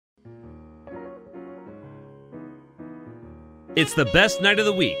It's the best night of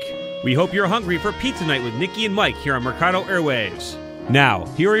the week. We hope you're hungry for Pizza Night with Niki and Mike here on Mercado Airwaves. Now,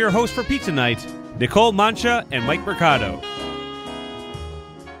 here are your hosts for Pizza Night, Nicole Mancha and Mike Mercado.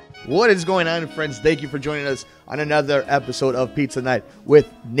 What is going on, friends? Thank you for joining us on another episode of Pizza Night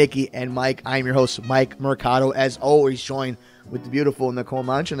with Niki and Mike. I'm your host, Mike Mercado, as always, joined with the beautiful Nicole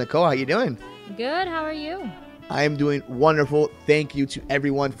Mancha. Nicole, how you doing? Good. How are you? I am doing wonderful. Thank you to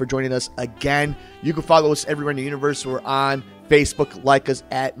everyone for joining us again. You can follow us everywhere in the universe. We're on Facebook. Like us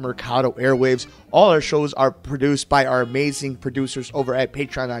at Mercado Airwaves. All our shows are produced by our amazing producers over at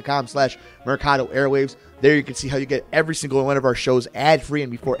patreon.com/Mercado Airwaves. There you can see how you get every single one of our shows ad-free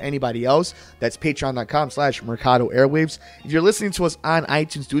and before anybody else. That's patreon.com/Mercado Airwaves. If you're listening to us on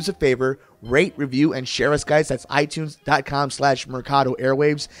iTunes, do us a favor, rate, review, and share us, guys. That's itunes.com/Mercado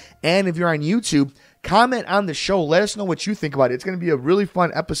Airwaves. And if you're on YouTube, comment on the show. Let us know what you think about it. It's going to be a really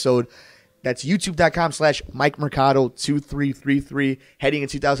fun episode. That's youtube.com/Mike Mercado 2333. Heading in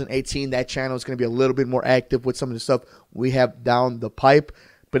 2018, that channel is going to be a little bit more active with some of the stuff we have down the pipe.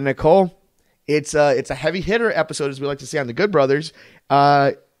 But Nicole, it's a heavy hitter episode, as we like to say on the Good Brothers.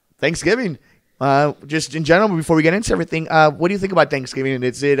 Thanksgiving. Just in general, before we get into everything, what do you think about Thanksgiving? And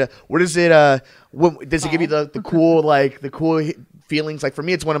does it does it give you the cool feelings? Like, for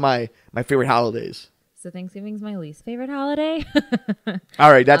me, it's one of my favorite holidays. So Thanksgiving's my least favorite holiday.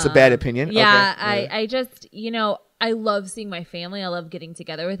 All right, that's a bad opinion. Yeah, okay. I just, I love seeing my family. I love getting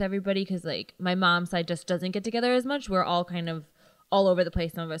together with everybody because, like, my mom's side just doesn't get together as much. We're all kind of all over the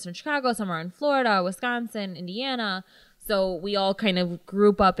place. Some of us are in Chicago, some are in Florida, Wisconsin, Indiana. So we all kind of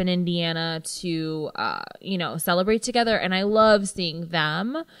group up in Indiana to, celebrate together. And I love seeing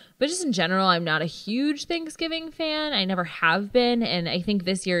them. But just in general, I'm not a huge Thanksgiving fan. I never have been. And I think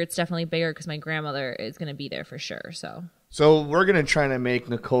this year it's definitely bigger because my grandmother is going to be there for sure. So we're going to try to make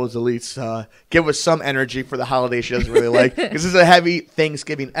Nicole's at least give us some energy for the holiday she doesn't really like. Because this is a heavy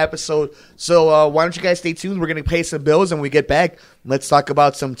Thanksgiving episode. So why don't you guys stay tuned? We're going to pay some bills, and when we get back, let's talk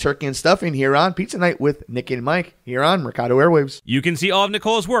about some turkey and stuffing here on Pizza Night with Niki and Mike here on Mercado Airwaves. You can see all of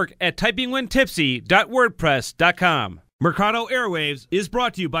Nicole's work at typingwhentipsy.wordpress.com. Mercado Airwaves is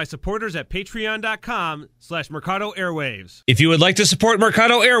brought to you by supporters at patreon.com/Mercado Airwaves. If you would like to support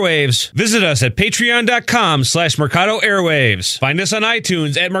Mercado Airwaves, visit us at patreon.com/Mercado Airwaves. Find us on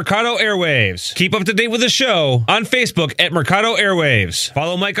iTunes at Mercado Airwaves. Keep up to date with the show on Facebook at Mercado Airwaves.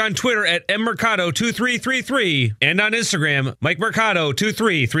 Follow Mike on Twitter at mmercado2333 and on Instagram, Mike Mercado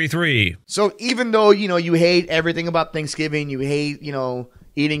 2333. So even though, you hate everything about Thanksgiving, you hate,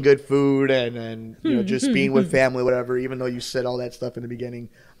 eating good food and just being with family, whatever, even though you said all that stuff in the beginning.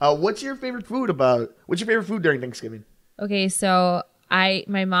 What's your favorite food during Thanksgiving? okay, so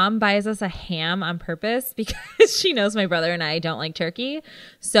my mom buys us a ham on purpose because she knows my brother and I don't like turkey.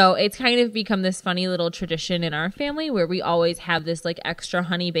 So it's kind of become this funny little tradition in our family where we always have this like extra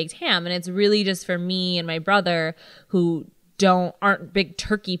honey baked ham. And it's really just for me and my brother who aren't big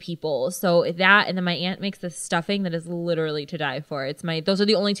turkey people. So that, and then my aunt makes this stuffing that is literally to die for. Those are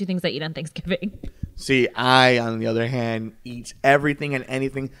the only two things I eat on Thanksgiving. See, I, on the other hand, eat everything and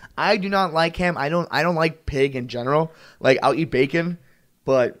anything. I do not like ham. I don't like pig in general. Like, I'll eat bacon,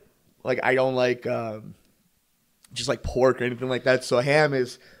 but like I don't like just like pork or anything like that. So ham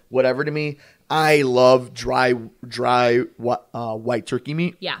is whatever to me. I love dry white turkey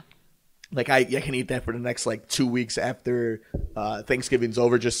meat. Yeah. Like, I can eat that for the next, 2 weeks after Thanksgiving's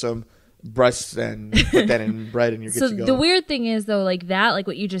over. Just some breasts and put that in bread and you're good to go. So the weird thing is, though, like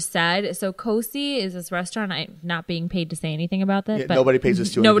what you just said. So Cosi is this restaurant. I'm not being paid to say anything about that. Yeah, but nobody pays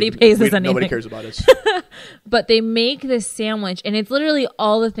us to. Nobody pays us anything. Nobody cares about us. But they make this sandwich, and it's literally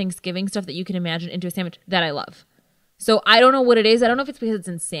all the Thanksgiving stuff that you can imagine into a sandwich that I love. So I don't know what it is. I don't know if it's because it's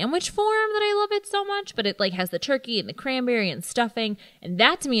in sandwich form that I love it so much, but it has the turkey and the cranberry and stuffing, and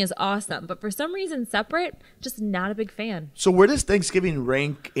that to me is awesome. But for some reason, separate, just not a big fan. So where does Thanksgiving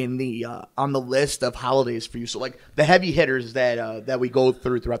rank in the on the list of holidays for you? So the heavy hitters that we go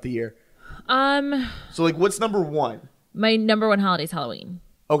throughout the year. So what's number one? My number one holiday is Halloween.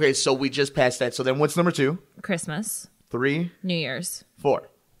 Okay, so we just passed that. So then what's number two? Christmas. 3. New Year's. 4.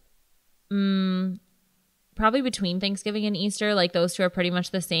 Probably between Thanksgiving and Easter, those two are pretty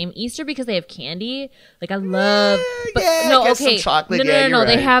much the same. Easter because they have candy, I love. But yeah, no, okay, some chocolate. No. Right.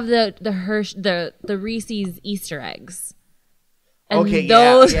 They have the Reese's Easter eggs. And okay,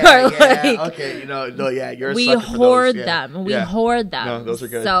 those are okay, you're. We hoard them. We hoard them. No, those are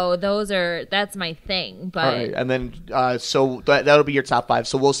good. So that's my thing. But all right, and then so that'll be your top 5.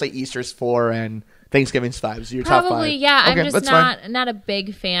 So we'll say Easter's 4 and Thanksgiving's 5. So your top 5. Probably, yeah. Okay, I'm just not a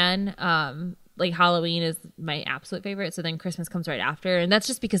big fan. like Halloween is my absolute favorite. So then Christmas comes right after. And that's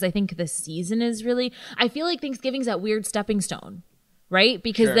just because I think the season is really, I feel like Thanksgiving's that weird stepping stone, right?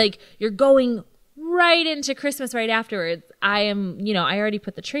 Because like you're going right into Christmas right afterwards. I already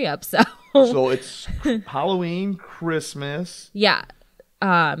put the tree up. So it's Halloween, Christmas. Yeah.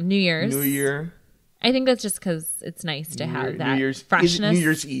 New Year's. New Year. I think that's just because it's nice to have that freshness. Is it New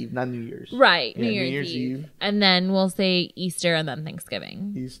Year's Eve, not New Year's. Right. Yeah, New Year's Eve. And then we'll say Easter and then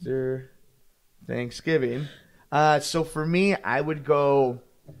Thanksgiving. Easter, Thanksgiving. So for me, I would go,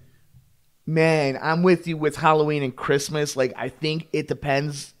 man, I'm with you with Halloween and Christmas. Like, I think it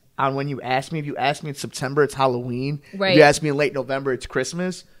depends on when you ask me. If you ask me in September, it's Halloween. Right. If you ask me in late November, it's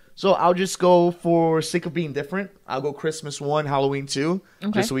Christmas. So I'll just go for sake of being different. I'll go Christmas 1, Halloween 2,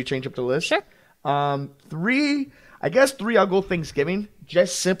 just so we change up the list. Sure. 3, I'll go Thanksgiving.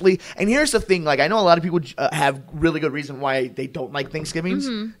 Just simply, and here's the thing, like I know a lot of people have really good reason why they don't like Thanksgivings.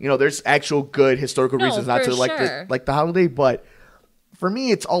 You know, there's actual good historical reasons not to like the holiday, but for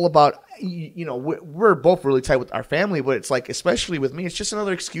me, it's all about, you know, we're both really tight with our family, but it's like, especially with me, it's just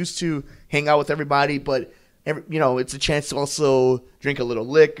another excuse to hang out with everybody, but you know, it's a chance to also drink a little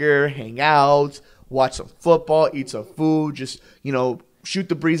liquor, hang out, watch some football, eat some food, just, you know, shoot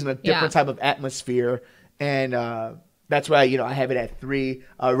the breeze in a different type of atmosphere. And that's why, you know, I have it at 3.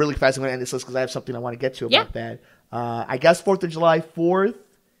 Really fast, I'm going to end this list because I have something I want to get to about that. I guess 4th of July, 4th.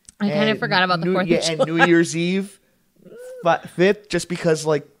 I kind of forgot about the 4th of July. And New Year's Eve, 5th, just because,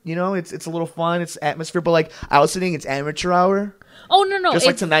 like, you know, it's a little fun. It's atmosphere. But, like, I was saying, it's amateur hour. Oh, no. Just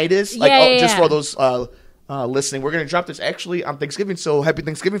like tonight is. Like, just for those listening, we're going to drop this actually on Thanksgiving. So happy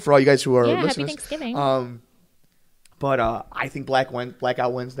Thanksgiving for all you guys who are listeners. Happy Thanksgiving. But I think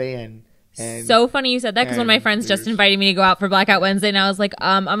Blackout Wednesday and so funny you said that because one of my friends just invited me to go out for Blackout Wednesday, and I was like,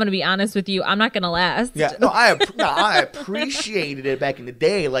 I'm going to be honest with you, I'm not going to last. Yeah, no, I appreciated it back in the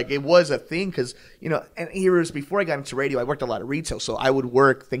day. Like, it was a thing because, you know, and here was before I got into radio, I worked a lot of retail, so I would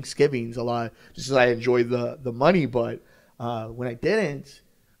work Thanksgivings a lot just because I enjoyed the money. But when I didn't,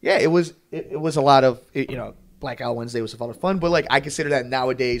 yeah, it was a lot of, you know, Blackout Wednesday was a lot of fun. But, like, I consider that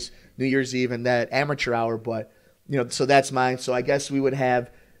nowadays New Year's Eve and that amateur hour, but, you know, so that's mine. So I guess we would have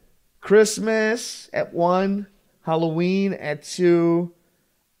Christmas at 1, Halloween at 2,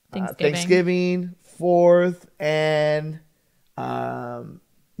 Thanksgiving 4th, and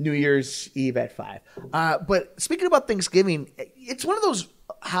New Year's Eve at 5. But speaking about Thanksgiving, it's one of those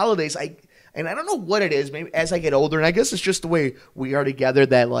holidays and I don't know what it is. Maybe as I get older, and I guess it's just the way we are together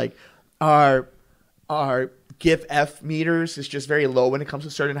that like our gift F meters is just very low when it comes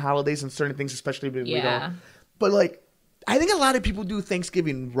to certain holidays and certain things, especially when we don't. But like, I think a lot of people do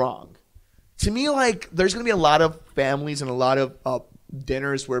Thanksgiving wrong. To me, like, there's going to be a lot of families and a lot of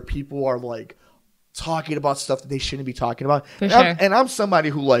dinners where people are, like, talking about stuff that they shouldn't be talking about. And I'm somebody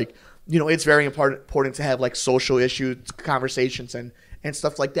who, like, you know, it's very important to have, like, social issues, conversations, and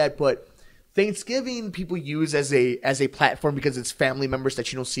stuff like that. But Thanksgiving people use as a platform because it's family members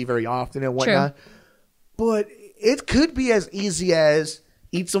that you don't see very often and whatnot. But it could be as easy as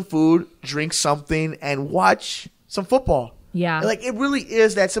eat some food, drink something, and watch some football. Yeah. Like, it really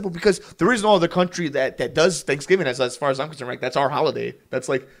is that simple because there is no other country that does Thanksgiving as far as I'm concerned. Like, that's our holiday. That's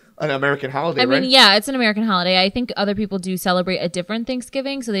like an American holiday, I mean, right? yeah, it's an American holiday. I think other people do celebrate a different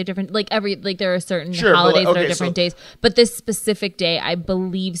Thanksgiving. So they have different, like there are certain holidays that are different days. But this specific day, I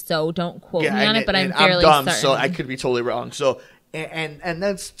believe so. Don't quote me on it, but I'm fairly certain. So I could be totally wrong. So, and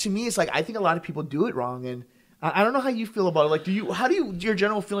that's, to me, it's like, I think a lot of people do it wrong. And I don't know how you feel about it. Like, your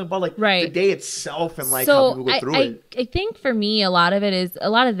general feeling about like the day itself and like how people go through it? I think for me, a lot of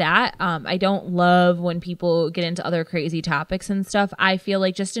that. I don't love when people get into other crazy topics and stuff. I feel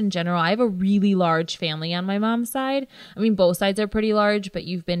like just in general, I have a really large family on my mom's side. I mean, both sides are pretty large, but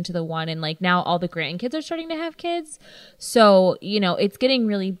you've been to the one, and like now all the grandkids are starting to have kids. So, you know, it's getting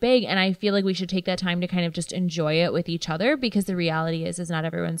really big, and I feel like we should take that time to kind of just enjoy it with each other because the reality is not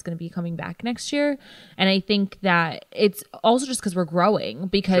everyone's going to be coming back next year. And I think that it's also just because we're growing,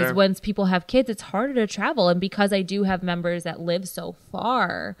 because once people have kids, it's harder to travel. And because I do have members that live so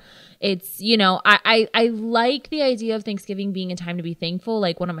far, it's, you know, I like the idea of Thanksgiving being a time to be thankful.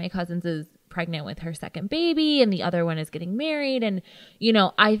 Like, one of my cousins is pregnant with her second baby and the other one is getting married, and you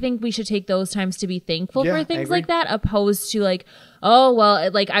know, I think we should take those times to be thankful for things like that, opposed to like, oh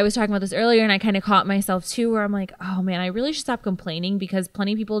well, like I was talking about this earlier and I kind of caught myself too where I'm like, oh man, I really should stop complaining because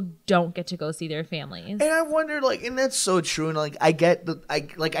plenty of people don't get to go see their families. And I wonder, like, and that's so true, and like I get I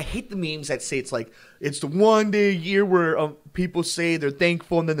hate the memes that say it's like it's the one day a year where people say they're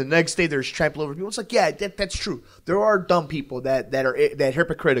thankful and then the next day there's trample over people. It's like, yeah, that's true. There are dumb people that are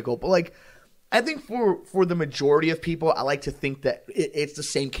hypocritical, but like, I think for the majority of people, I like to think that it's the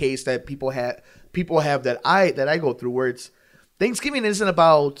same case that people have that I go through, where it's Thanksgiving isn't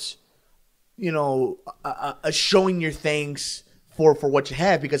about, showing your thanks for what you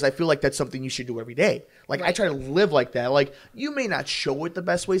have, because I feel like that's something you should do every day. Like, I try to live like that. Like, you may not show it the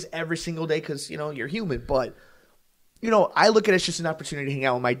best ways every single day because, you're human, but I look at it as just an opportunity to hang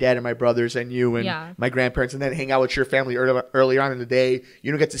out with my dad and my brothers and you and my grandparents, and then hang out with your family earlier on in the day.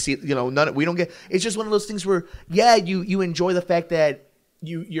 You don't get to see, we don't get. It's just one of those things where, you enjoy the fact that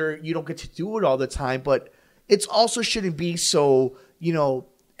you don't get to do it all the time, but it's also shouldn't be so,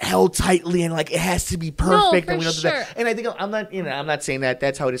 held tightly and like it has to be perfect. No, and we don't do that. And I think I'm not saying that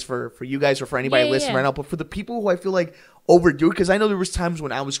that's how it is for you guys or for anybody listening right now, but for the people who I feel like overdo it, because I know there was times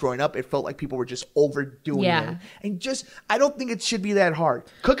when I was growing up, it felt like people were just overdoing it. And I don't think it should be that hard.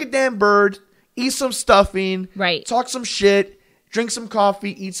 Cook a damn bird, eat some stuffing, talk some shit, drink some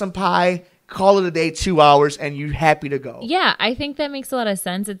coffee, eat some pie, call it a day, 2 hours, and you're happy to go. Yeah, I think that makes a lot of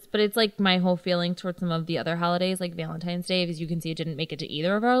sense. But it's like my whole feeling towards some of the other holidays, like Valentine's Day, as you can see, it didn't make it to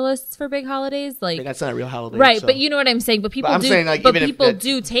either of our lists for big holidays. Like, that's not a real holiday, right? So. But you know what I'm saying. But people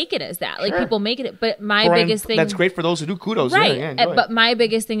do take it as that. Like, people make it. But my biggest thing, that's great for those who do. Kudos, right? But my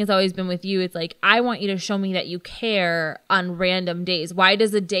biggest thing has always been with you. It's like, I want you to show me that you care on random days. Why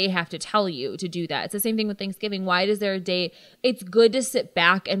does a day have to tell you to do that? It's the same thing with Thanksgiving. Why does there a day? It's good to sit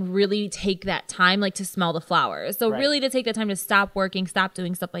back and really take that time, like, to smell the flowers. So really to take the time to stop working, stop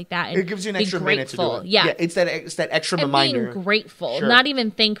doing stuff like that. And it gives you an extra minute to do it. Yeah. It's that extra and reminder. Being grateful, not even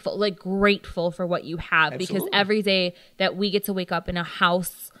thankful, like grateful for what you have. Absolutely. Because every day that we get to wake up in a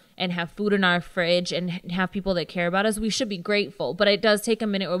house and have food in our fridge and have people that care about us, we should be grateful. But it does take a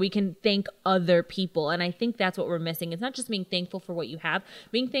minute where we can thank other people. And I think that's what we're missing. It's not just being thankful for what you have,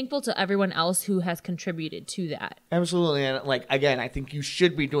 being thankful to everyone else who has contributed to that. Absolutely. And like, again, I think you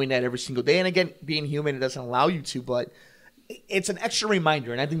should be doing that every single day. And again, being human, it doesn't allow you to, but it's an extra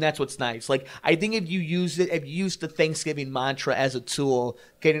reminder. And I think that's what's nice. Like, I think if you use the Thanksgiving mantra as a tool,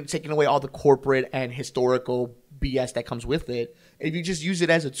 taking away all the corporate and historical BS that comes with it, if you just use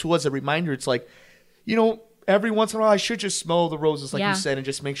it as a tool, as a reminder, it's like, every once in a while I should just smell the roses, like you said, and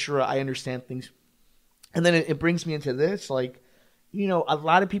just make sure I understand things. And then it brings me into this, like, a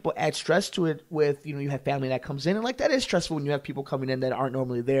lot of people add stress to it with, you have family that comes in, and like, that is stressful when you have people coming in that aren't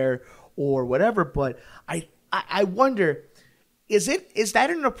normally there or whatever. But I wonder, is that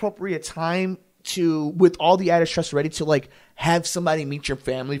an appropriate time to, with all the added stress already, to like have somebody meet your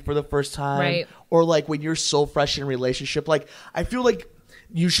family for the first time, right? Or like when you're so fresh in a relationship, like I feel like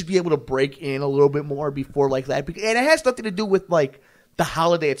you should be able to break in a little bit more before like that, and it has nothing to do with like the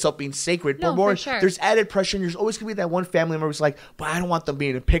holiday itself being sacred, but more there's added pressure, and there's always gonna be that one family member who's like, but I don't want them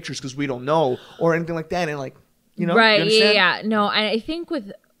being in pictures because we don't know or anything like that, and like, right? Yeah. No, I think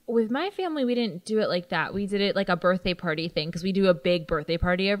with my family, we didn't do it like that. We did it like a birthday party thing, because we do a big birthday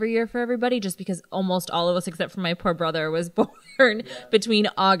party every year for everybody, just because almost all of us, except for my poor brother, was born between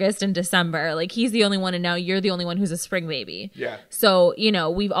August and December. Like, he's the only one, and now you're the only one who's a spring baby. Yeah. So,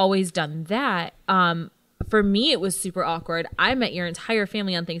 we've always done that. For me, it was super awkward. I met your entire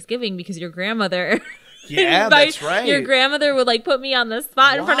family on Thanksgiving because your grandmother... Yeah, that's right. Your grandmother would like put me on the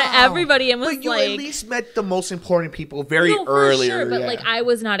spot in front of everybody and was but you like, at least met the most important people very early. Sure, but like, I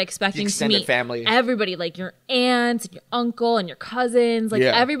was not expecting to meet family. Everybody, like your aunts and your uncle and your cousins, like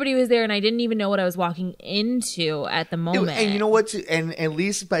everybody was there, and I didn't even know what I was walking into at the moment. And you know what? And at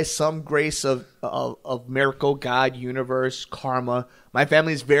least by some grace of miracle, God, universe, karma, my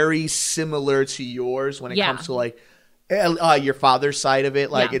family is very similar to yours when it comes to like. Your father's side of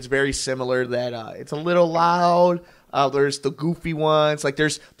it, like it's very similar. That it's a little loud. There's the goofy ones. Like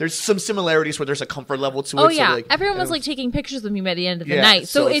there's some similarities where there's a comfort level to it. Oh yeah, so like, everyone was like taking pictures with me by the end of the night,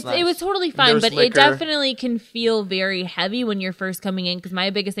 so it was totally fine. But liquor. It definitely can feel very heavy when you're first coming in. Because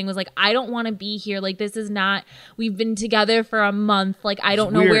my biggest thing was like, I don't want to be here. Like, this is not. We've been together for a month. Like, I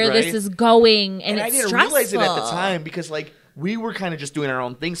don't know where this is going, and it's I didn't stressful. realize it at the time because like we were kind of just doing our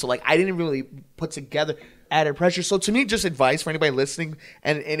own thing. So like I didn't really put together added pressure. So to me, just advice for anybody listening,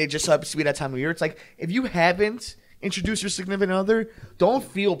 and it just happens to be that time of year. It's like, if you haven't introduced your significant other, don't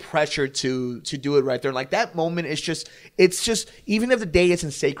feel pressure to do it right there. Like, that moment is just, it's just, even if the day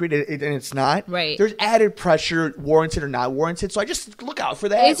isn't sacred and it's not, right? There's added pressure, warranted or not warranted. So I just look out for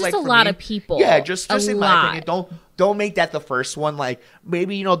that. It's just like, a lot of people. Yeah, just in my opinion, don't make that the first one. Like,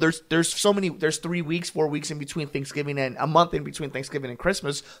 maybe, there's 3 weeks, 4 weeks in between Thanksgiving and a month in between Thanksgiving and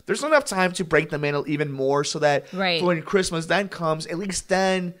Christmas. There's not enough time to break them in even more so that when Christmas then comes, at least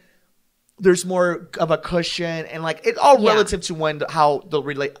then there's more of a cushion, and like it's all relative to how the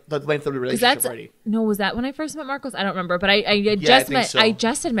length of the relationship already. No, was that when I first met Marcos? I don't remember, but I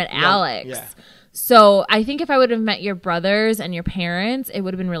just had met Alex. Yeah. So I think if I would have met your brothers and your parents, it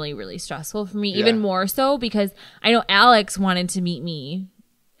would have been really, really stressful for me, even more so because I know Alex wanted to meet me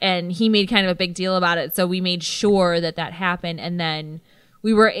and he made kind of a big deal about it. So we made sure that happened. And then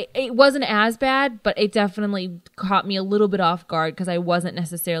it wasn't as bad, but it definitely caught me a little bit off guard because I wasn't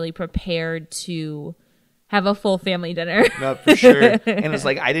necessarily prepared to have a full family dinner. No, for sure. And it's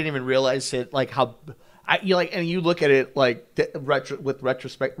like, I didn't even realize it, like how... and you look at it like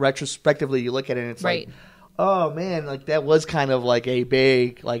retrospectively, you look at it and it's like, oh man, like that was kind of like a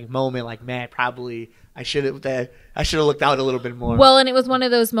big like moment. Like, man, probably I should have looked out a little bit more. Well, and it was one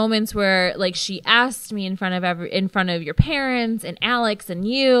of those moments where like she asked me in front of your parents and Alex and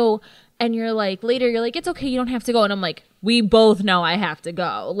you, and you're like, it's okay, you don't have to go, and I'm like, we both know I have to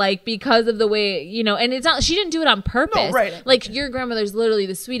go, like, because of the way, and it's not, she didn't do it on purpose. No, right. Like, your grandmother's literally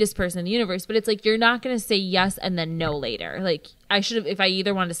the sweetest person in the universe, but it's like, you're not going to say yes and then no later. Like, I should have, if I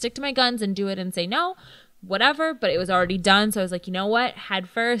either wanted to stick to my guns and do it and say no, whatever, but it was already done. So I was like, you know what? Head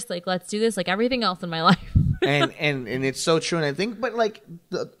first, like, let's do this, like everything else in my life. and it's so true. And I think, but like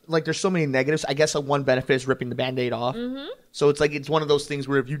there's so many negatives. I guess one benefit is ripping the Band-Aid off. Mm-hmm. So it's like, it's one of those things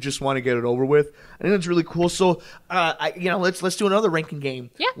where if you just want to get it over with, I think it's really cool. So, let's do another ranking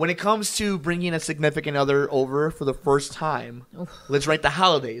game. Yeah. When it comes to bringing a significant other over for the first time, let's rank the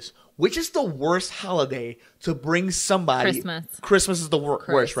holidays. Which is the worst holiday to bring somebody? Christmas. Christmas is the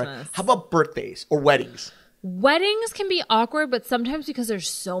worst, right? How about birthdays or weddings? Weddings can be awkward, but sometimes because there's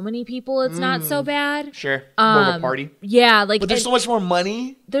so many people, it's not so bad. Sure. More of a party. Yeah. But there's so much more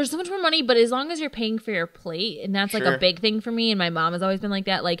money. There's so much more money, but as long as you're paying for your plate, and that's like a big thing for me, and my mom has always been like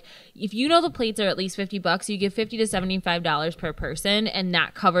that. Like, if you know the plates are at least $50, you give $50 to $75 per person, and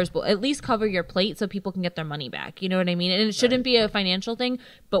that covers, at least cover your plate so people can get their money back. You know what I mean? And it shouldn't be a financial thing,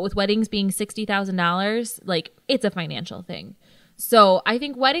 but with weddings being $60,000, like, it's a financial thing. So I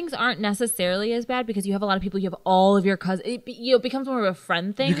think weddings aren't necessarily as bad because you have a lot of people. You have all of your cousins. It becomes more of a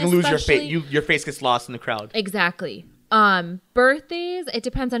friend thing. You can lose your face. Your face gets lost in the crowd. Exactly. Birthdays. It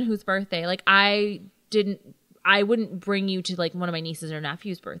depends on whose birthday. Like I wouldn't bring you to like one of my nieces or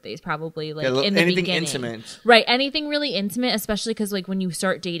nephews' birthdays. Probably like in the anything beginning. Intimate. Right. Anything really intimate, especially because like when you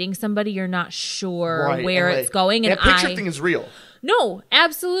start dating somebody, you're not sure where it's going. And that picture thing is real. No,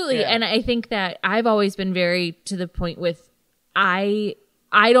 absolutely. Yeah. And I think that I've always been very to the point with. I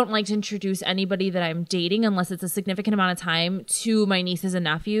don't like to introduce anybody that I'm dating unless it's a significant amount of time to my nieces and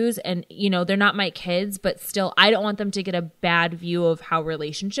nephews. And, they're not my kids, but still, I don't want them to get a bad view of how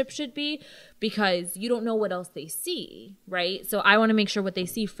relationships should be because you don't know what else they see, right? So I want to make sure what they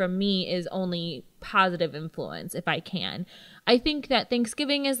see from me is only positive influence if I can. I think that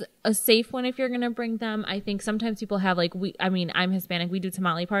Thanksgiving is a safe one if you're going to bring them. I think sometimes people have I'm Hispanic. We do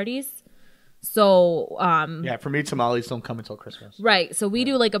tamale parties. So, for me, tamales don't come until Christmas. Right. So we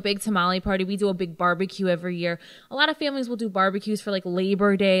do like a big tamale party. We do a big barbecue every year. A lot of families will do barbecues for like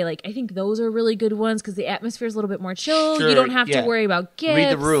Labor Day. Like, I think those are really good ones because the atmosphere is a little bit more chill. Sure, you don't have to worry about gifts.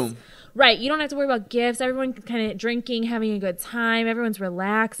 Read the room. Right. You don't have to worry about gifts. Everyone's kind of drinking, having a good time. Everyone's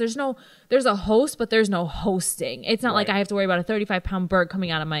relaxed. There's a host, but there's no hosting. It's not like I have to worry about a 35-pound bird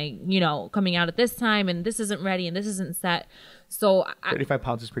coming out of my, coming out at this time and this isn't ready and this isn't set. So 35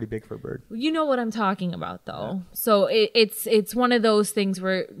 pounds is pretty big for a bird. You know what I'm talking about, though. Yeah. So it's one of those things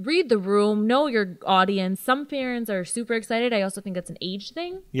where read the room, know your audience. Some parents are super excited. I also think that's an age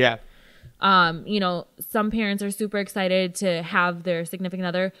thing. Yeah. Some parents are super excited to have their significant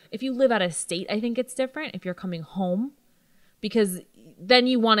other. If you live out of state, I think it's different. If you're coming home, because then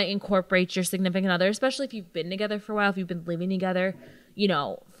you want to incorporate your significant other, especially if you've been together for a while, if you've been living together,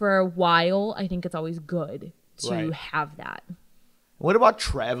 for a while. I think it's always good to have that. What about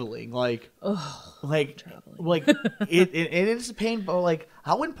traveling? Traveling. It is a pain, but like,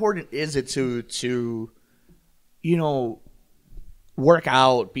 how important is it to work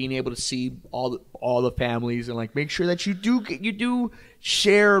out, being able to see all the families and like make sure that you do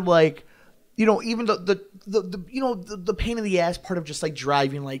share like, even the pain in the ass part of just like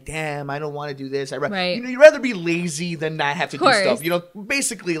driving, like, damn, I don't want to do this. Right. You'd rather be lazy than not have to do stuff.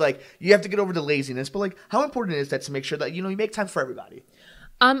 Basically, like, you have to get over the laziness. But like, how important is that to make sure that you make time for everybody?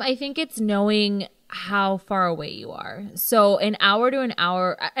 I think it's knowing how far away you are. So an hour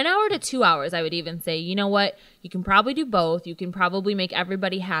to 2 hours, I would even say, you know what? You can probably do both. You can probably make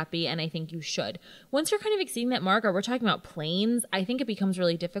everybody happy, and I think you should. Once you're kind of exceeding that mark, or we're talking about planes, I think it becomes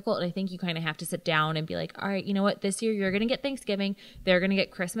really difficult, and I think you kind of have to sit down and be like, all right, you know what? This year you're going to get Thanksgiving, they're going to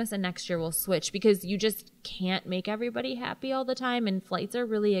get Christmas, and next year we'll switch, because you just can't make everybody happy all the time, and flights are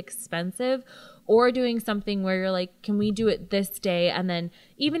really expensive. Or doing something where you're like, can we do it this day? And then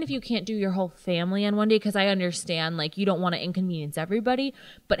even if you can't do your whole family on one day, because I understand, like, you don't want to inconvenience everybody,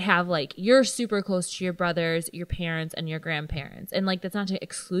 but have, like, you're super close to your brothers, your parents, and your grandparents. And, like, that's not to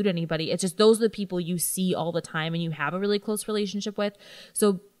exclude anybody. It's just those are the people you see all the time and you have a really close relationship with.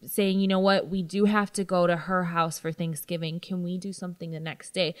 So saying, you know what, we do have to go to her house for Thanksgiving. Can we do something the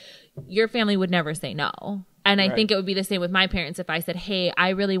next day? Your family would never say no. And I think it would be the same with my parents if I said, hey, I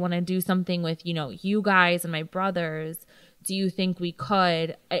really want to do something with, you know, you guys and my brothers. Do you think we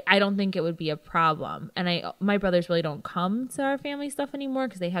could? I don't think it would be a problem. And my brothers really don't come to our family stuff anymore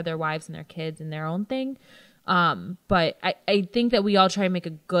because they have their wives and their kids and their own thing. But I think that we all try and make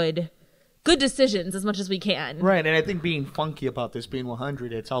a good decisions as much as we can. Right, and I think being funky about this being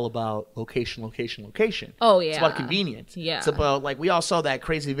 100, it's all about location. Oh, yeah. It's about convenience. Yeah. It's about, like, we all saw that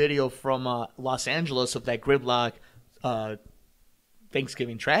crazy video from Los Angeles of that gridlock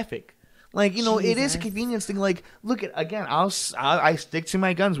Thanksgiving traffic. Like, you know, Jesus. It is a convenience thing. Like, look at, again, I stick to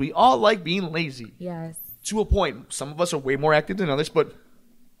my guns. We all like being lazy. Yes. To a point. Some of us are way more active than others, but,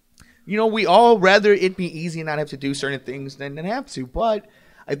 you know, we all rather it be easy and not have to do certain things than have to. But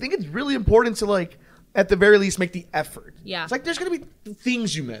I think it's really important to, like, at the very least, make the effort. Yeah. It's like there's going to be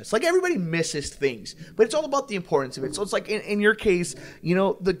things you miss. Like, everybody misses things. But it's all about the importance of it. So it's like, in your case, you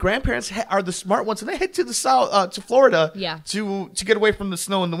know, the grandparents are the smart ones, and they head to the south, to Florida to get away from the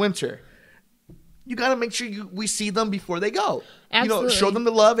snow in the winter. You got to make sure we see them before they go. Absolutely. You know, show them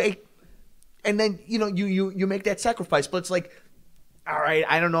the love. And then, you know, you make that sacrifice. But it's like, all right,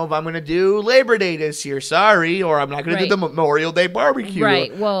 I don't know if I'm going to do Labor Day this year. Sorry. Or I'm not going to do the Memorial Day barbecue.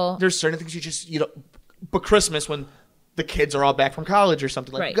 Right. Well, there's certain things you just, you know, but Christmas when the kids are all back from college or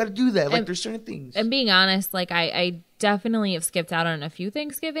something. Like, you got to do that. Like, there's certain things. And being honest, like, I definitely have skipped out on a few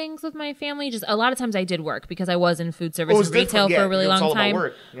Thanksgivings with my family. Just a lot of times I did work because I was in food service and retail for a really long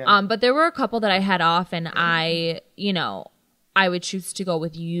time. Yeah. But there were a couple that I had off, and I would choose to go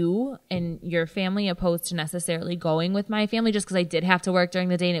with you and your family opposed to necessarily going with my family just because I did have to work during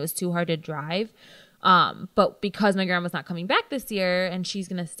the day and it was too hard to drive. But because my grandma's not coming back this year and she's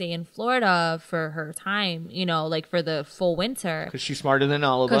going to stay in Florida for her time, you know, like for the full winter. Because she's smarter than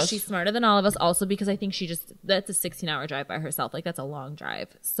all of us. Because she's smarter than all of us. Also because I think that's a 16-hour drive by herself. Like, that's a long drive.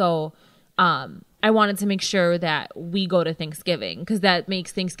 So, I wanted to make sure that we go to Thanksgiving because that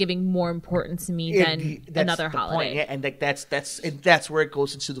makes Thanksgiving more important to me than another holiday. Point. Yeah, and like that's where it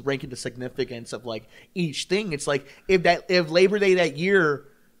goes into the ranking, the significance of like each thing. It's like if Labor Day that year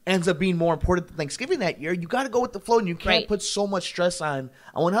ends up being more important than Thanksgiving that year, you got to go with the flow, and you can't put so much stress on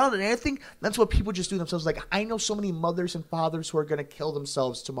one holiday. And I think that's what people just do themselves. Like, I know so many mothers and fathers who are going to kill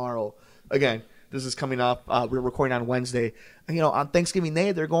themselves tomorrow. Again, this is coming up. We're recording on Wednesday. And, you know, on Thanksgiving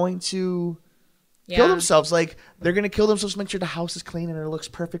Day, they're going to kill themselves. Like, they're going to kill themselves to make sure the house is clean and it looks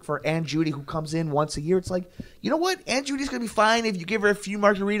perfect for Aunt Judy, who comes in once a year. It's like, you know what? Aunt Judy's going to be fine if you give her a few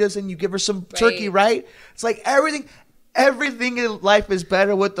margaritas and you give her some turkey, right? It's like everything in life is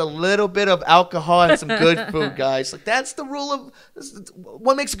better with a little bit of alcohol and some good food, guys. Like, that's the rule of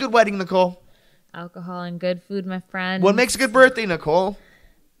what makes a good wedding, Nicole. Alcohol and good food, my friend. What makes a good birthday, Nicole?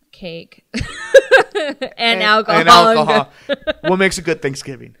 Cake. and alcohol. What makes a good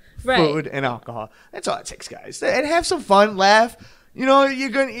Thanksgiving? Food and alcohol. That's all it takes, guys. And have some fun, laugh. You know, if you're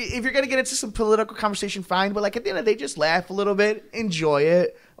gonna get into some political conversation, fine. But like, at the end of the day, just laugh a little bit, enjoy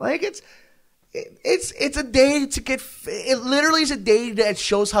it. Like, it's a day to get. It literally is a day that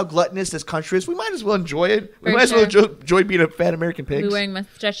shows how gluttonous this country is. We might as well enjoy it. We might as well enjoy being a fat American pig. We're wearing my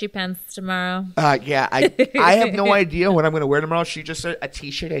stretchy pants tomorrow. Yeah, I have no idea what I'm going to wear tomorrow. She just said a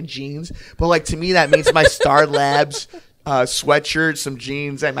t-shirt and jeans, but like, to me that means my Star Labs sweatshirt, some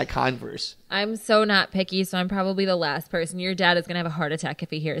jeans, and my Converse. I'm so not picky, so I'm probably the last person. Your dad is going to have a heart attack if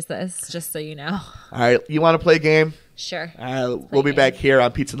he hears this, just so you know. All right, you want to play a game? Sure. We'll be back here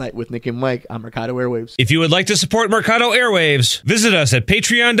on Pizza Night with Nick and Mike on Mercado Airwaves. If you would like to support Mercado Airwaves, visit us at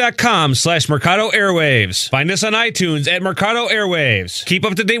patreon.com/Mercado Airwaves. Find us on iTunes at Mercado Airwaves. Keep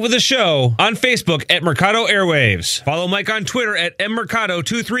up to date with the show on Facebook at Mercado Airwaves. Follow Mike on Twitter at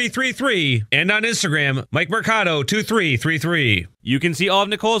mmercado2333 and on Instagram, MikeMercado2333. You can see all of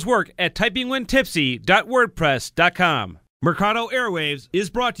Nicole's work at typingwhentipsy.wordpress.com. Mercado Airwaves is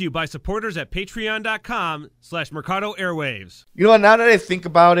brought to you by supporters at patreon.com/Mercado Airwaves. You know what? Now that I think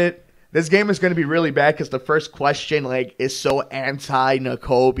about it, This game is going to be really bad because the first question like is so anti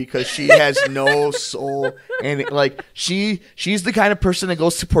Nicole because she has no soul, and like she's the kind of person that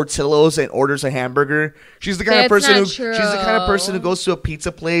goes to Portillo's and orders a hamburger. She's the kind of person who goes to a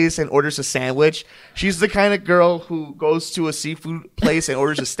pizza place and orders a sandwich. She's the kind of girl who goes to a seafood place and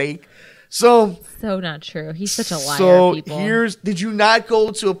orders a steak. So not true. He's such a liar, people. Did you not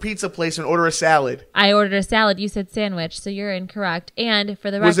go to a pizza place and order a salad? I ordered a salad. You said sandwich, so you're incorrect. And for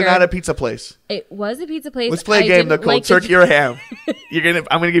the record, was it not a pizza place? It was a pizza place. Let's play a game, Nicole. Turkey or ham?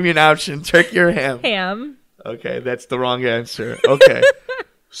 I'm gonna give you an option. Turkey or ham? Ham. Okay, that's the wrong answer. Okay.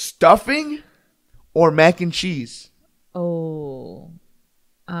 Stuffing or mac and cheese? Oh.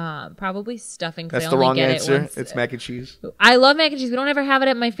 Probably stuffing. That's the wrong answer. It's mac and cheese. I love mac and cheese. We don't ever have it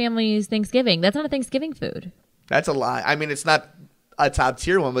at my family's Thanksgiving. That's not a Thanksgiving food. That's a lie. I mean, it's not a top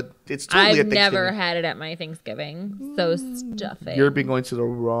tier one, but it's totally a Thanksgiving. I've never had it at my Thanksgiving. So stuffing. You're been going to the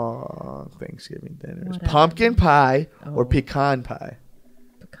wrong Thanksgiving dinners. Whatever. Pumpkin pie or pecan pie?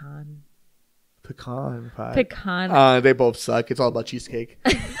 Pecan pie. Pecan. They both suck. It's all about cheesecake.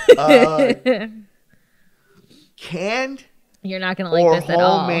 Canned. You're not going to like this at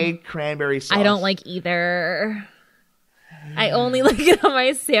all. Or homemade cranberry sauce. I don't like either. I only like it on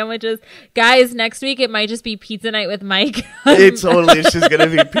my sandwiches. Guys, next week it might just be pizza night with Mike. It's just going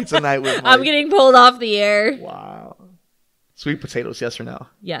to be pizza night with Mike. I'm getting pulled off the air. Wow. Sweet potatoes, yes or no?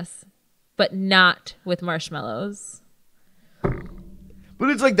 Yes. But not with marshmallows.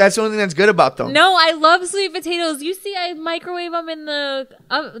 But it's like that's the only thing that's good about them. No, I love sweet potatoes. You see, I microwave them in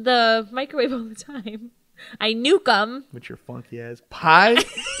the microwave all the time. I nuke them. With your funky ass. Pie,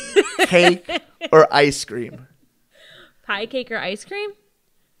 cake, or ice cream? Pie, cake, or ice cream?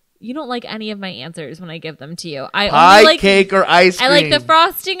 You don't like any of my answers when I give them to you. Pie, cake, or ice cream? I like the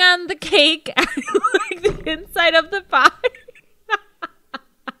frosting on the cake. I like the inside of the pie.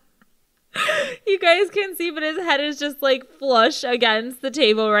 You guys can see, but his head is just like flush against the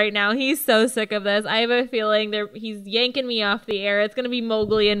table right now. He's so sick of this. I have a feeling he's yanking me off the air. It's going to be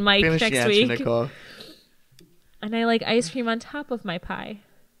Mowgli and Mike next week. Nicole. And I like ice cream on top of my pie.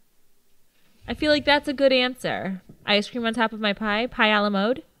 I feel like that's a good answer. Ice cream on top of my pie? Pie a la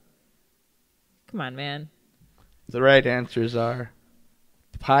mode? Come on, man. The right answers are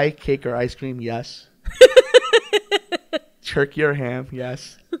pie, cake, or ice cream, yes. Turkey or ham,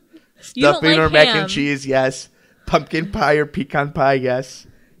 yes. Stuffing or mac and cheese, yes. Pumpkin pie or pecan pie, yes.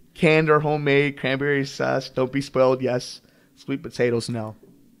 Canned or homemade cranberry sauce, don't be spoiled, yes. Sweet potatoes, no.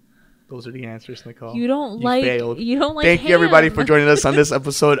 Those are the answers, Nicole. You don't like Thank you, everybody, for joining us on this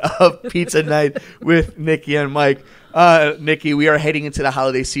episode of Pizza Night with Niki and Mike. Niki, we are heading into the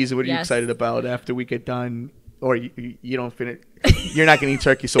holiday season. What are you excited about after we get done? Or you don't finish? You're not going to eat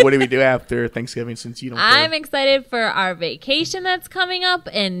turkey, so what do we do after Thanksgiving since you don't care? I'm excited for our vacation that's coming up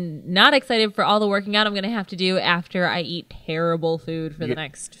and not excited for all the working out I'm going to have to do after I eat terrible food for the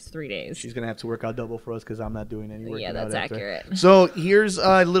next 3 days. She's going to have to work out double for us because I'm not doing any working out. Yeah, that's accurate. So here's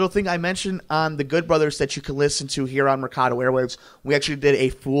a little thing I mentioned on The Good Brothers that you can listen to here on Mercado Airwaves. We actually did a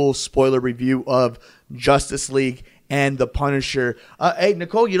full spoiler review of Justice League and The Punisher. Hey,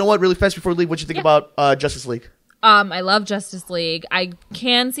 Nicole, you know what? Really fast before we leave, what you think about Justice League? I love Justice League. I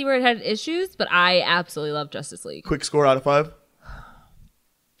can see where it had issues, but I absolutely love Justice League. Quick score out of 5?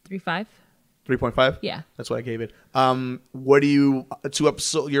 3.5. 3.5? Yeah. That's what I gave it. What do you...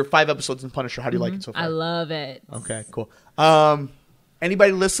 Your 5 episodes in Punisher, how do you like it so far? I love it. Okay, cool.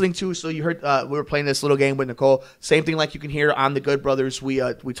 Anybody listening to, so you heard we were playing this little game with Nicole. Same thing like you can hear on The Good Brothers. We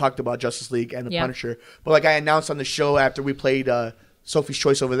talked about Justice League and The Punisher. But like I announced on the show after we played Sophie's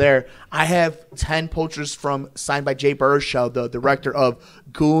Choice over there, I have 10 posters signed by Jay Baruchel, the director of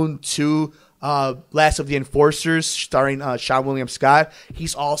Goon 2, Last of the Enforcers, starring Sean William Scott.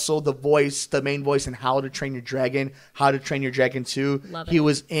 He's also the main voice in How to Train Your Dragon, How to Train Your Dragon 2. Love it. He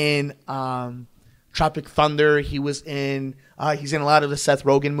was in Tropic Thunder. He's in a lot of the Seth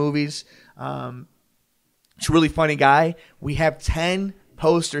Rogen movies. He's a really funny guy. We have 10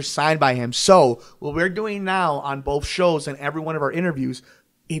 posters signed by him. So what we're doing now on both shows and every one of our interviews,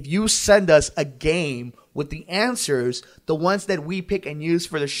 if you send us a game with the answers, the ones that we pick and use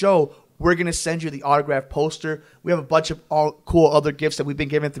for the show, we're going to send you the autographed poster. We have a bunch of cool other gifts that we've been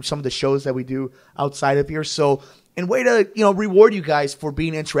given through some of the shows that we do outside of here. So in way to reward you guys for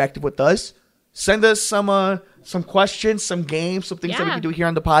being interactive with us, send us some questions, some games, some things that we can do here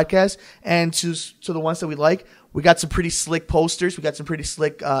on the podcast. And to the ones that we like, we got some pretty slick posters. We got some pretty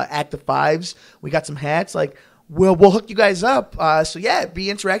slick Active 5s. We got some hats. Like, we'll hook you guys up. So yeah, be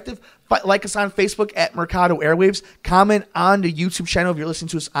interactive. Like us on Facebook at Mercado Airwaves. Comment on the YouTube channel if you're listening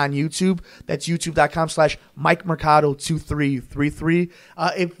to us on YouTube. That's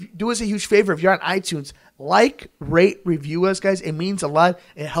youtube.com/MikeMercado2333. Do us a huge favor. If you're on iTunes, rate, review us, guys. It means a lot.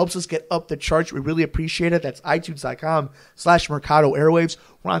 It helps us get up the charts. We really appreciate it. That's iTunes.com/Mercado Airwaves.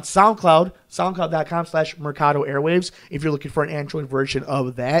 We're on SoundCloud, SoundCloud.com/Mercado Airwaves if you're looking for an Android version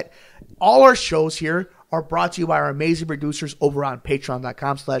of that. All our shows here are brought to you by our amazing producers over on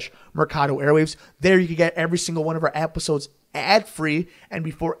Patreon.com/Mercado Airwaves. There you can get every single one of our episodes ad-free and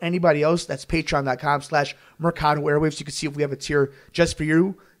before anybody else. That's Patreon.com/Mercado Airwaves. You can see if we have a tier just for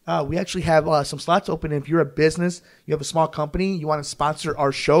you. We actually have some slots open. If you're a business, you have a small company, you want to sponsor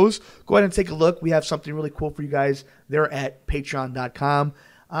our shows, go ahead and take a look. We have something really cool for you guys there at Patreon.com.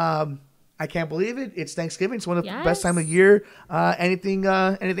 I can't believe it. It's Thanksgiving. It's one of the best time of year. Anything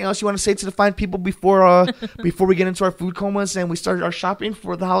else you want to say to the fine people before we get into our food comas and we start our shopping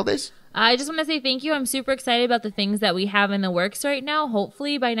for the holidays? I just want to say thank you. I'm super excited about the things that we have in the works right now.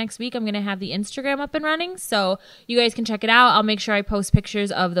 Hopefully by next week, I'm going to have the Instagram up and running, so you guys can check it out. I'll make sure I post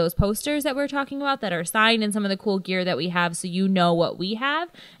pictures of those posters that we're talking about that are signed and some of the cool gear that we have, so you know what we have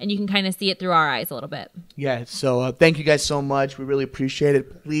and you can kind of see it through our eyes a little bit. Yeah, so thank you guys so much. We really appreciate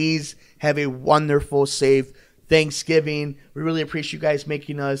it. Please have a wonderful, safe Thanksgiving. We really appreciate you guys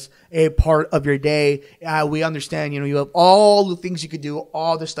making us a part of your day. We understand, you have all the things you could do,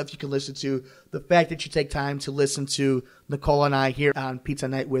 all the stuff you can listen to. The fact that you take time to listen to Nicole and I here on Pizza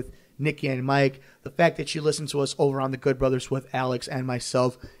Night with Nikki and Mike, the fact that you listen to us over on the Good Brothers with Alex and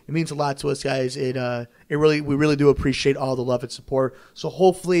myself, it means a lot to us, guys. We really do appreciate all the love and support. So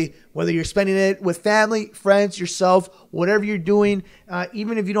hopefully, whether you're spending it with family, friends, yourself, whatever you're doing,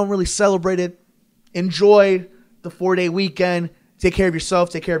 even if you don't really celebrate it, enjoy the 4-day weekend. Take care of yourself.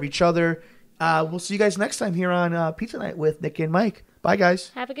 Take care of each other. We'll see you guys next time here on Pizza Night with Nikki and Mike. Bye,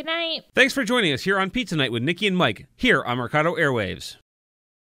 guys. Have a good night. Thanks for joining us here on Pizza Night with Nikki and Mike here on Mercado Airwaves.